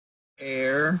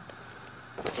Air.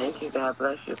 Thank you. God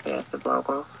bless you, Pastor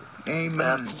Bogle.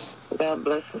 Amen. God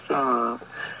bless us all.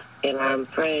 And I'm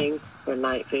praying for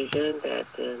night vision,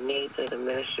 that the needs of the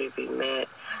ministry be met.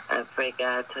 I pray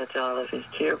God touch all of his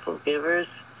cheerful givers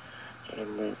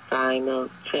and sign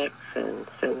those checks and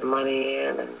send the money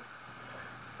in and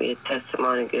be a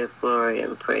testimony, give glory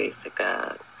and praise to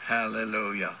God.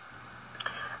 Hallelujah.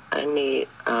 I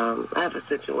have a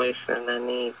situation and I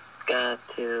need God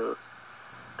to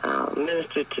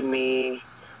minister to me.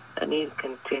 I need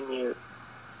continued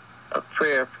a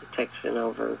prayer of protection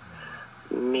over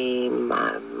me,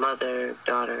 my mother,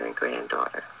 daughter, and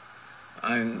granddaughter.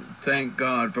 I thank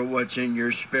God for what's in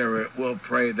your spirit. We'll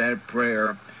pray that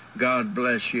prayer. God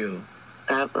bless you.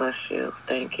 God bless you.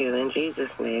 Thank you. In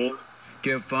Jesus' name.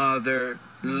 Dear Father,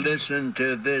 listen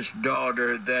to this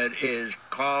daughter that is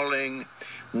calling,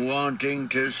 wanting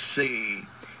to see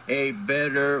a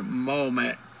better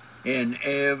moment in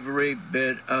every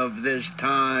bit of this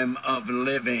time of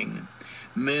living.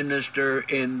 Minister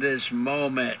in this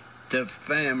moment to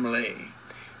family.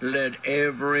 Let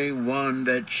everyone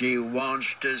that she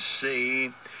wants to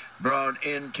see brought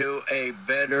into a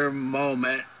better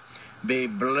moment be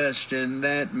blessed in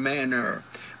that manner.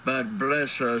 But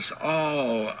bless us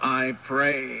all, I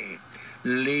pray.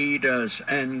 Lead us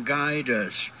and guide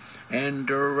us and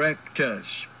direct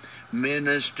us.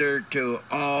 Minister to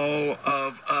all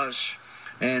of us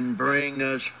and bring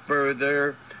us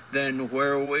further than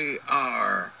where we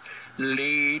are.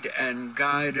 Lead and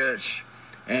guide us.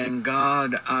 And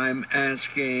God, I'm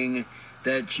asking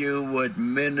that you would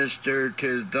minister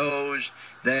to those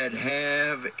that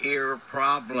have ear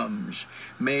problems.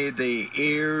 May the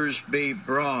ears be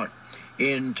brought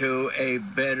into a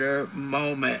better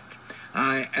moment.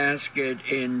 I ask it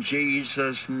in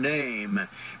Jesus' name.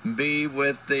 Be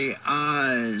with the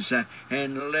eyes,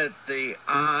 and let the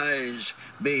eyes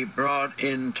be brought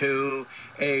into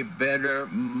a better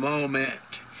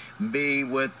moment. Be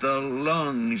with the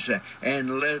lungs,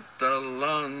 and let the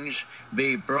lungs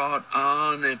be brought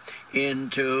on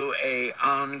into a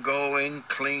ongoing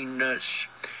cleanness.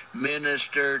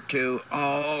 Minister to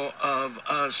all of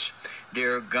us,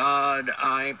 dear God,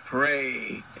 I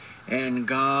pray. And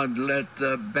God, let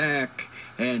the back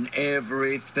and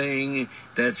everything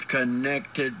that's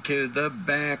connected to the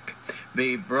back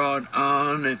be brought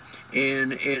on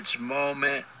in its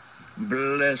moment.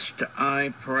 Blessed,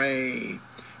 I pray.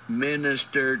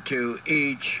 Minister to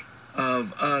each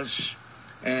of us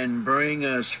and bring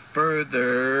us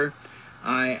further.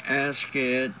 I ask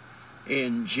it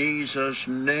in Jesus'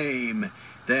 name,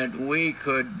 that we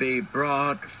could be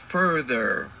brought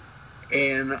further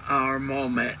in our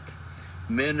moment.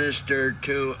 Minister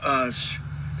to us,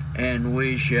 and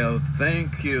we shall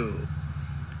thank you.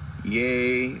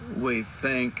 Yea, we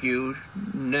thank you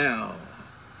now.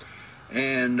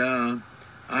 And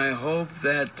I hope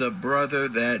that the brother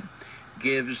that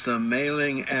gives the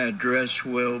mailing address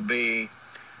will be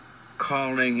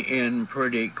calling in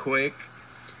pretty quick,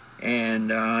 and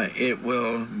it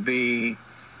will be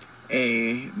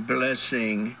a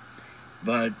blessing.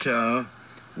 But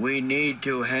we need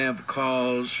to have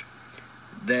calls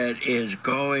that is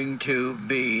going to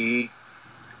be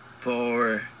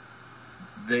for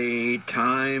the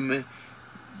time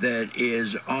that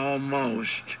is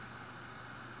almost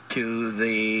to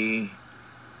the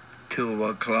 2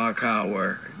 o'clock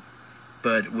hour,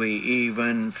 but we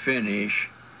even finish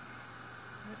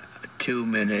 2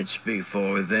 minutes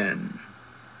before then.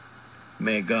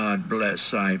 May God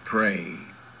bless, I pray.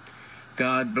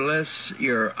 God bless.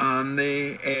 You're on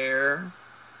the air.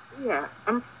 Yeah,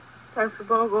 I'm Pastor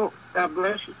Bogle. God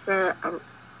bless you, sir. I'm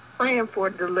praying for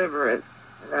deliverance,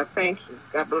 and I thank you.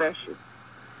 God bless you.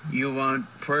 You want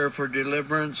prayer for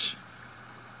deliverance?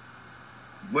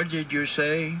 What did you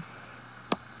say?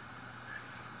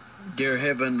 Dear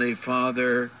Heavenly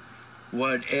Father,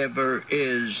 whatever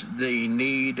is the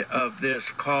need of this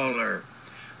caller,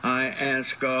 I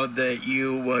ask God that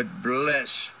you would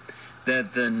bless,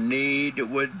 that the need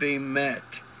would be met.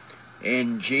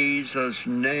 In Jesus'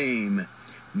 name,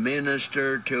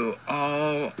 minister to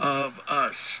all of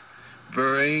us.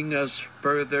 Bring us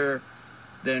further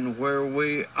than where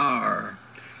we are.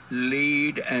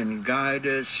 Lead and guide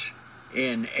us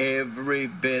in every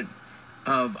bit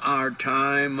of our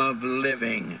time of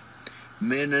living.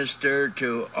 Minister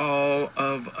to all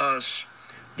of us,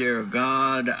 dear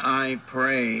God, I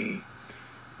pray.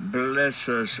 Bless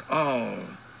us all.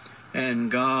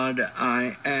 And God,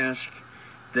 I ask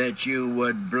that you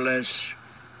would bless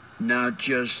not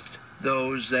just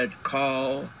those that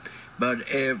call, but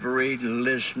every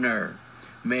listener.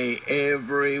 May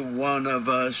every one of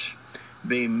us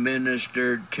be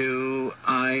ministered to,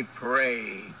 I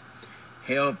pray.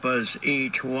 Help us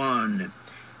each one.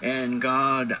 And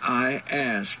God, I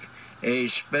ask a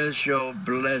special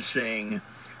blessing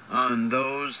on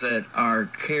those that are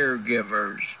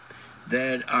caregivers,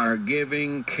 that are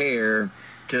giving care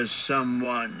to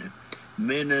someone.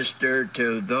 Minister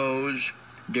to those,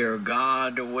 dear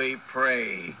God, we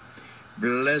pray.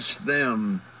 Bless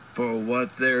them for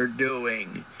what they're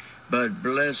doing, but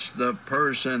bless the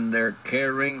person they're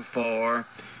caring for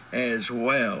as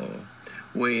well.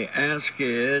 We ask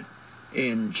it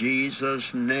in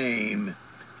Jesus' name.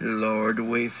 Lord,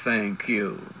 we thank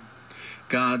you.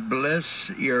 God bless.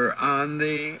 You're on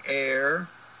the air.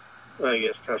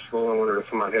 Yes, Festival. I wonder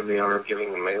if I might have the honor of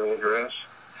giving the mailing address.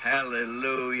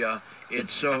 Hallelujah.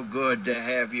 It's so good to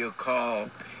have you call.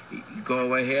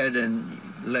 Go ahead and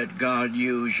let God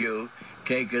use you.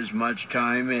 Take as much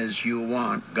time as you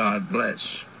want. God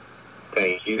bless.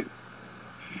 Thank you.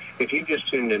 If you just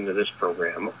tuned into this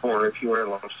program, or if you are a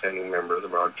long-standing member of the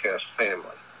broadcast family,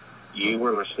 you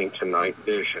are listening to Night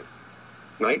Vision.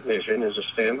 Night Vision is a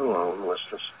standalone,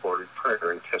 listener-supported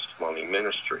prayer and testimony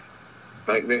ministry.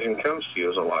 Night Vision comes to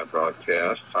you as a live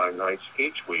broadcast 5 nights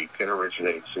each week and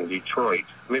originates in Detroit,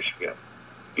 Michigan.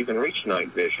 You can reach Night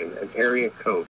Vision at area code